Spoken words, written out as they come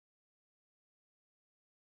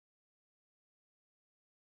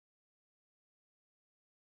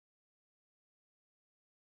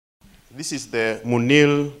This is the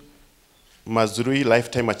Munil Mazrui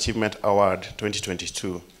Lifetime Achievement Award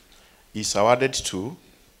 2022. Is awarded to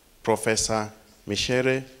Professor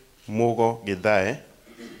Micere Mugo Githae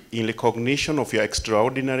in recognition of your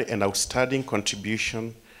extraordinary and outstanding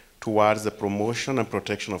contribution towards the promotion and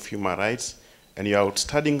protection of human rights and your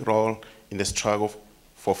outstanding role in the struggle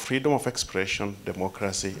for freedom of expression,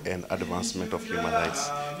 democracy, and advancement of human rights.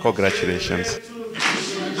 Congratulations.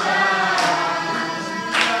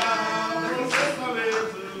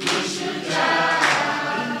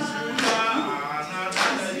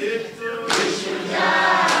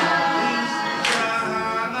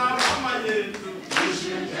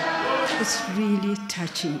 It's really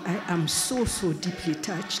touching. I am so deeply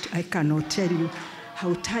touched. I cannot tell you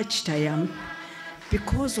how touched I am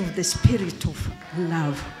because of the spirit of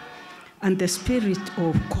love and the spirit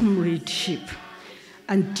of comradeship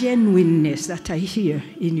and genuineness that I hear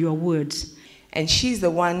in your words. And she's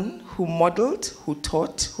the one who modeled, who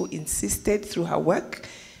taught, who insisted through her work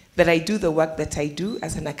that I do the work that I do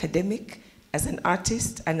as an academic, as an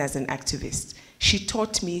artist, and as an activist. She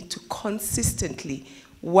taught me to consistently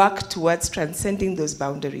work towards transcending those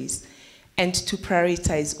boundaries and to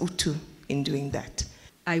prioritize Utu in doing that.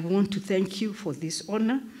 I want to thank you for this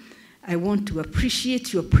honor. I want to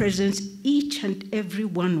appreciate your presence, each and every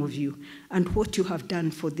one of you, and what you have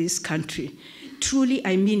done for this country. Truly,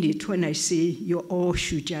 I mean it when I say you're all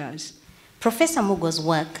Shujas. Professor Mugo's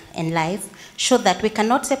work and life show that we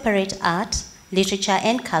cannot separate art, literature,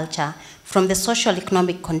 and culture from the social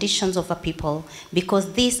economic conditions of a people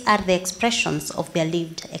because these are the expressions of their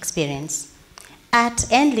lived experience. Art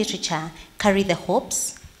and literature carry the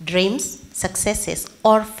hopes, dreams, successes,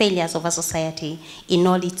 or failures of a society in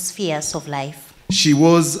all its spheres of life. She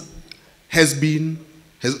has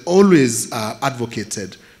always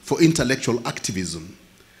advocated for intellectual activism,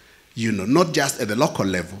 not just at the local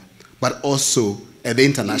level, but also at the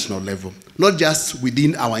international level, not just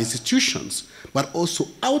within our institutions, but also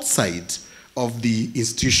outside of the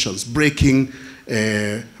institutions, breaking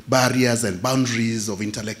barriers and boundaries of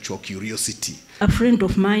intellectual curiosity. A friend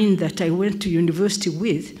of mine that I went to university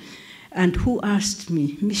with, and who asked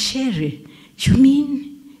me, Micere, you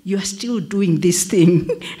mean you are still doing this thing?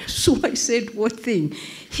 So I said, what thing?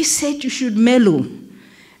 He said, you should mellow.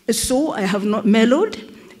 So I have not mellowed,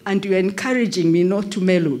 and you're encouraging me not to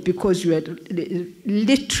mellow because you are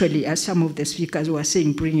literally, as some of the speakers were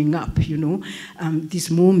saying, bringing up, these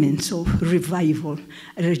moments of revival,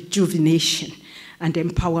 rejuvenation, and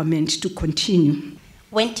empowerment to continue.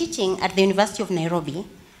 When teaching at the University of Nairobi,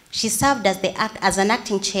 she served as an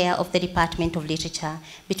acting chair of the Department of Literature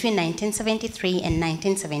between 1973 and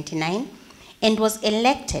 1979, and was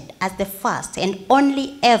elected as the first and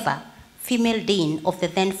only ever female dean of the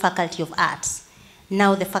then Faculty of Arts,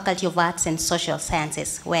 now the Faculty of Arts and Social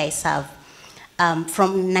Sciences, where I serve,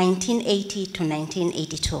 from 1980 to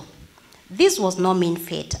 1982. This was no mean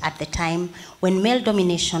feat at the time when male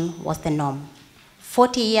domination was the norm.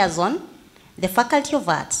 40 years on, the Faculty of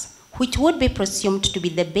Arts, which would be presumed to be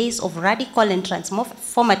the base of radical and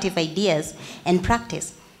transformative ideas and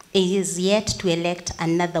practice, is yet to elect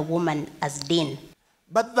another woman as dean.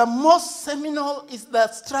 But the most seminal is the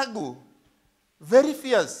struggle, very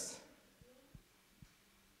fierce,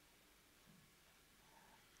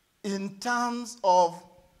 in terms of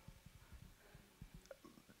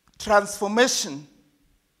transformation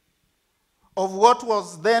of what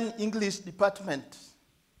was then English department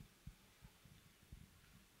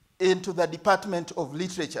into the Department of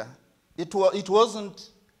Literature. It wasn't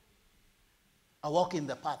a walk in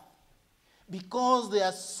the path because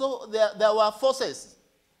there were forces,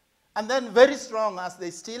 and then very strong, as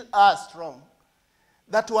they still are strong,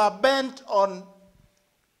 that were bent on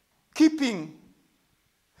keeping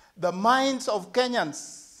the minds of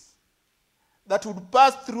Kenyans that would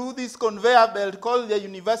pass through this conveyor belt called the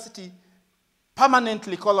university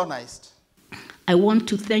permanently colonized. I want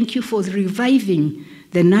to thank you for reviving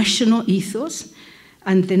the national ethos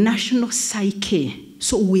and the national psyche,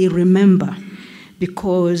 so we remember,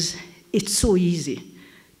 because it's so easy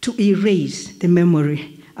to erase the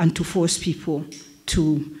memory and to force people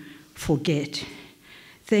to forget.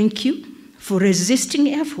 Thank you for resisting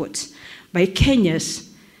efforts by Kenya's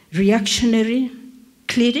reactionary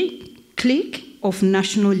clique of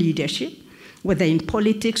national leadership, whether in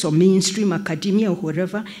politics or mainstream academia or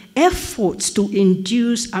wherever, efforts to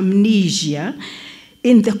induce amnesia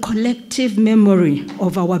in the collective memory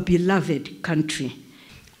of our beloved country.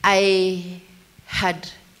 I had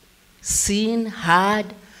seen,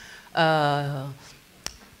 heard,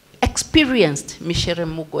 experienced Micere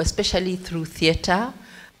Mugo, especially through theater.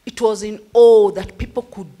 It was in awe that people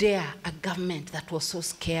could dare a government that was so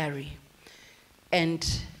scary. and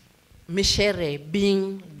Micere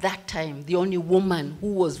being that time the only woman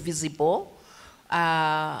who was visible,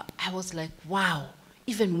 I was like, wow,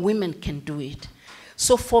 even women can do it.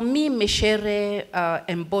 So for me, Micere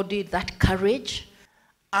embodied that courage.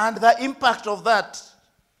 And the impact of that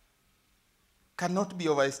cannot be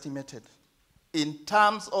overestimated in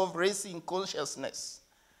terms of raising consciousness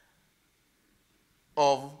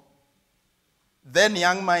of then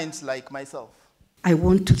young minds like myself. I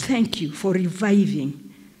want to thank you for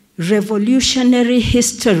reviving revolutionary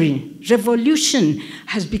history. Revolution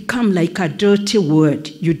has become like a dirty word.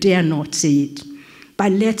 You dare not say it.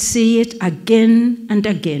 But let's say it again and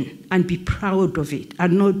again and be proud of it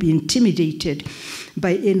and not be intimidated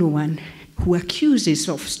by anyone who accuses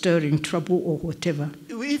of stirring trouble or whatever.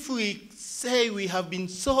 If we say we have been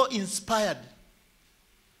so inspired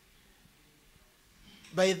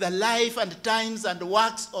by the life and times and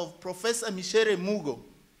works of Professor Micere Mugo,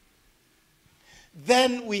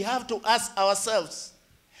 then we have to ask ourselves,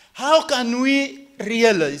 how can we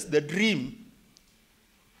realize the dream?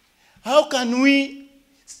 How can we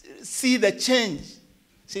see the change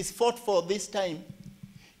she's fought for this time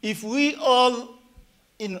if we all,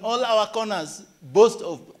 in all our corners, boast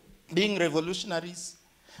of being revolutionaries,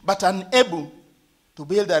 but unable to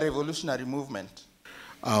build a revolutionary movement?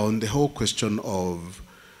 On the whole question of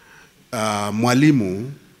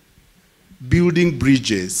Mwalimu building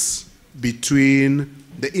bridges between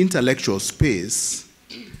the intellectual space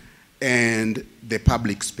and the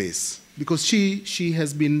public space, because she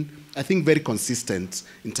has been, I think, very consistent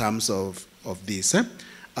in terms of this,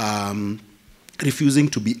 refusing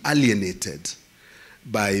to be alienated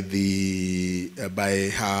by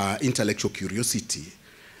her intellectual curiosity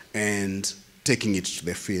and taking it to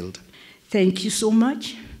the field. Thank you so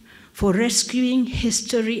much for rescuing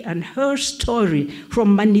history and her story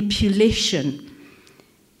from manipulation.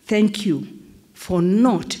 Thank you for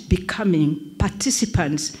not becoming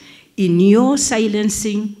participants in your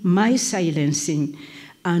silencing, my silencing,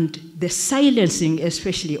 and the silencing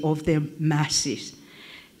especially of the masses.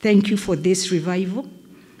 Thank you for this revival.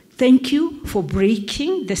 Thank you for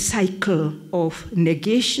breaking the cycle of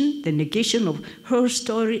negation, the negation of her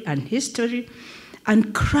story and history,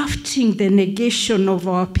 and crafting the negation of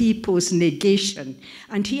our people's negation.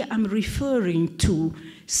 And here I'm referring to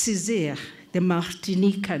Césaire, the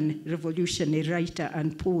Martinican revolutionary writer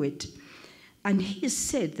and poet. And he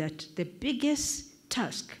said that the biggest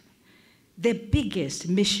task, the biggest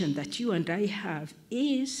mission that you and I have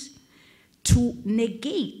is to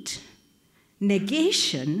negate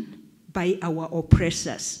negation by our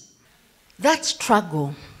oppressors. That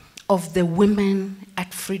struggle of the women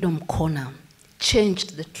at Freedom Corner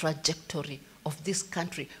changed the trajectory of this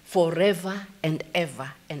country forever and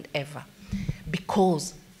ever and ever.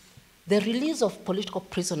 Because the release of political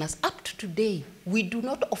prisoners, up to today, we do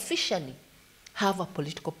not officially have a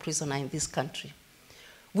political prisoner in this country.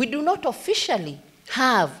 We do not officially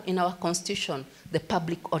have in our constitution the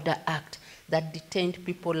Public Order Act that detained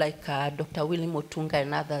people like Dr. William Otunga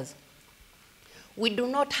and others. We do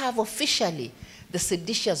not have officially the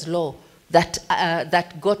seditious law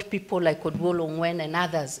that got people like Odwolo Ngwen and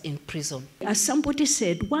others in prison. As somebody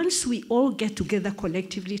said, once we all get together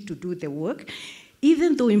collectively to do the work,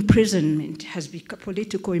 even though imprisonment has become,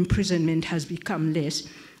 political imprisonment has become less,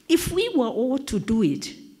 if we were all to do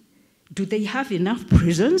it, do they have enough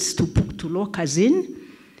prisons to lock us in?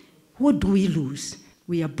 What do we lose?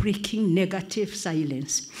 We are breaking negative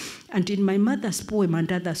silence. And in my mother's poem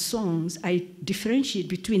and other songs, I differentiate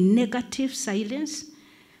between negative silence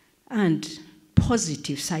and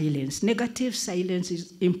positive silence. Negative silence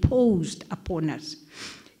is imposed upon us,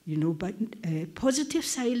 you know, but positive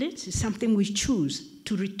silence is something we choose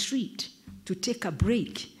to retreat, to take a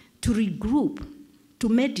break, to regroup, to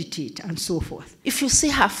meditate, and so forth. If you see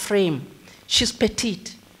her frame, she's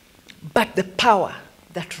petite, but the power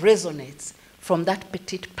that resonates from that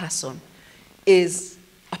petite person is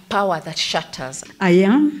a power that shatters. I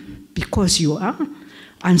am because you are,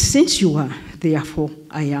 and since you are, therefore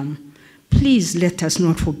I am. Please let us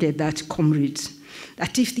not forget that, comrades,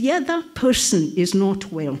 that if the other person is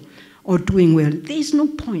not well or doing well, there is no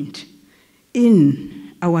point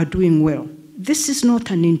in our doing well. This is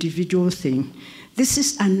not an individual thing. This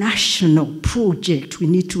is a national project we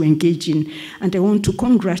need to engage in, and I want to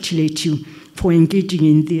congratulate you for engaging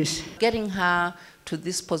in this. Getting her to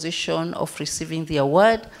this position of receiving the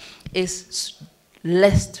award is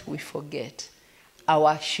lest we forget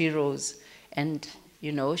our heroes. And,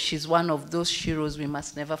 you know, she's one of those heroes we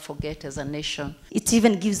must never forget as a nation. It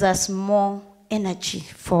even gives us more energy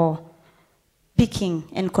for picking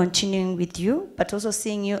and continuing with you, but also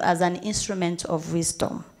seeing you as an instrument of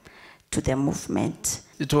wisdom to the movement?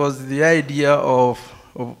 It was the idea of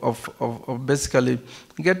basically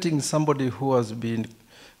getting somebody who has been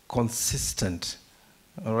consistent,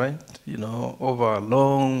 all right, over a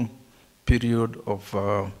long period of,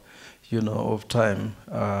 of time,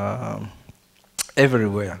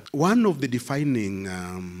 everywhere. One of the defining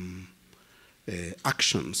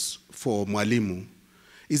actions for Mwalimu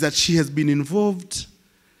is that she has been involved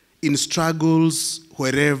in struggles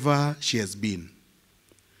wherever she has been.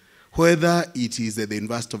 Whether it is at the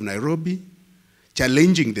University of Nairobi,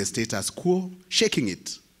 challenging the status quo, shaking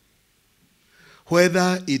it.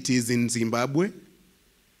 Whether it is in Zimbabwe,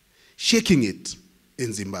 shaking it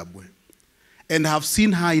in Zimbabwe. And have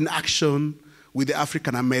seen her in action with the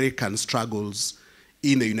African American struggles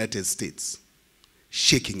in the United States,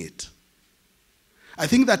 shaking it. I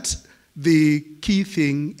think that the key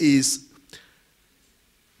thing is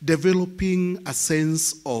developing a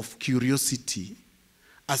sense of curiosity,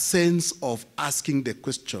 a sense of asking the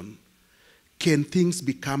question, can things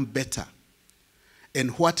become better?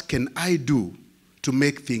 And what can I do to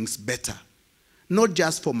make things better? Not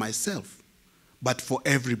just for myself, but for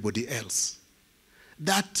everybody else.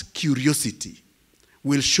 That curiosity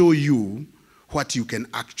will show you what you can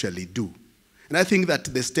actually do. And I think that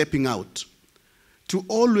the stepping out, to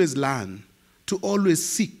always learn, to always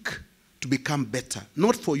seek to become better,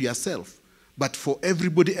 not for yourself, but for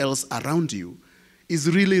everybody else around you, is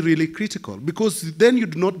really, really critical, because then you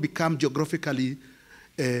do not become geographically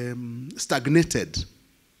stagnated.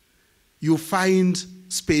 You find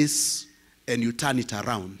space and you turn it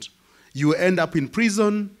around. You end up in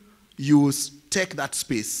prison, you take that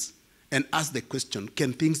space and ask the question,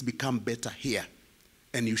 can things become better here?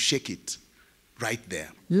 And you shake it right there.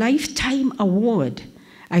 Lifetime award.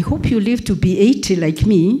 I hope you live to be 80 like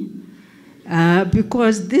me,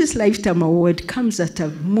 because this Lifetime Award comes at a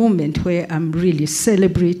moment where I'm really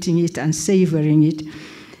celebrating it and savoring it,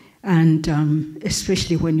 and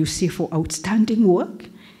especially when you see for outstanding work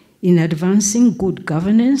in advancing good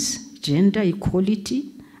governance, gender equality,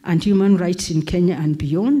 and human rights in Kenya and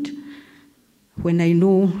beyond. When I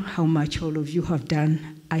know how much all of you have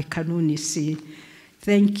done, I can only say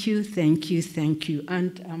thank you, thank you, thank you.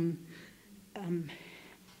 And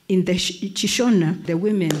in the Chishona, the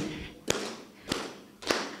women,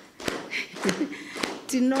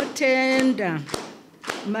 tinotenda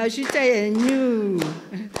majuta yenyu,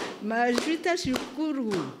 majuta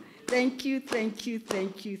shukuru. Thank you, thank you,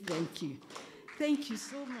 thank you, thank you. Thank you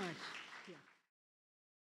so much.